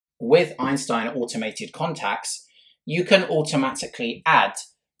with Einstein automated contacts, you can automatically add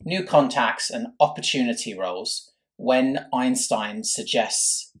new contacts and opportunity roles when Einstein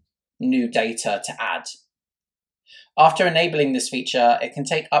suggests new data to add. After enabling this feature, it can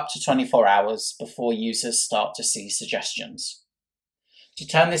take up to 24 hours before users start to see suggestions. To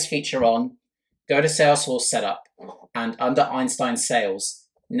turn this feature on, go to Salesforce Setup and under Einstein Sales,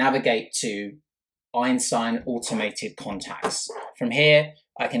 navigate to Einstein Automated Contacts. From here,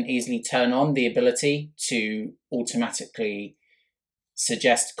 I can easily turn on the ability to automatically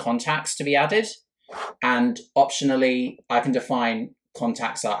suggest contacts to be added, and optionally, I can define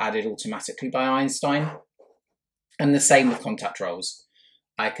contacts are added automatically by Einstein. And the same with contact roles.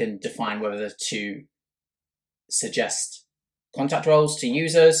 I can define whether to suggest contact roles to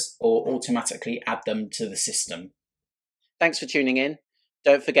users or automatically add them to the system. Thanks for tuning in.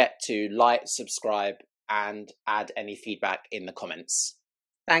 Don't forget to like, subscribe, and add any feedback in the comments.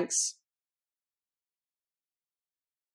 Thanks.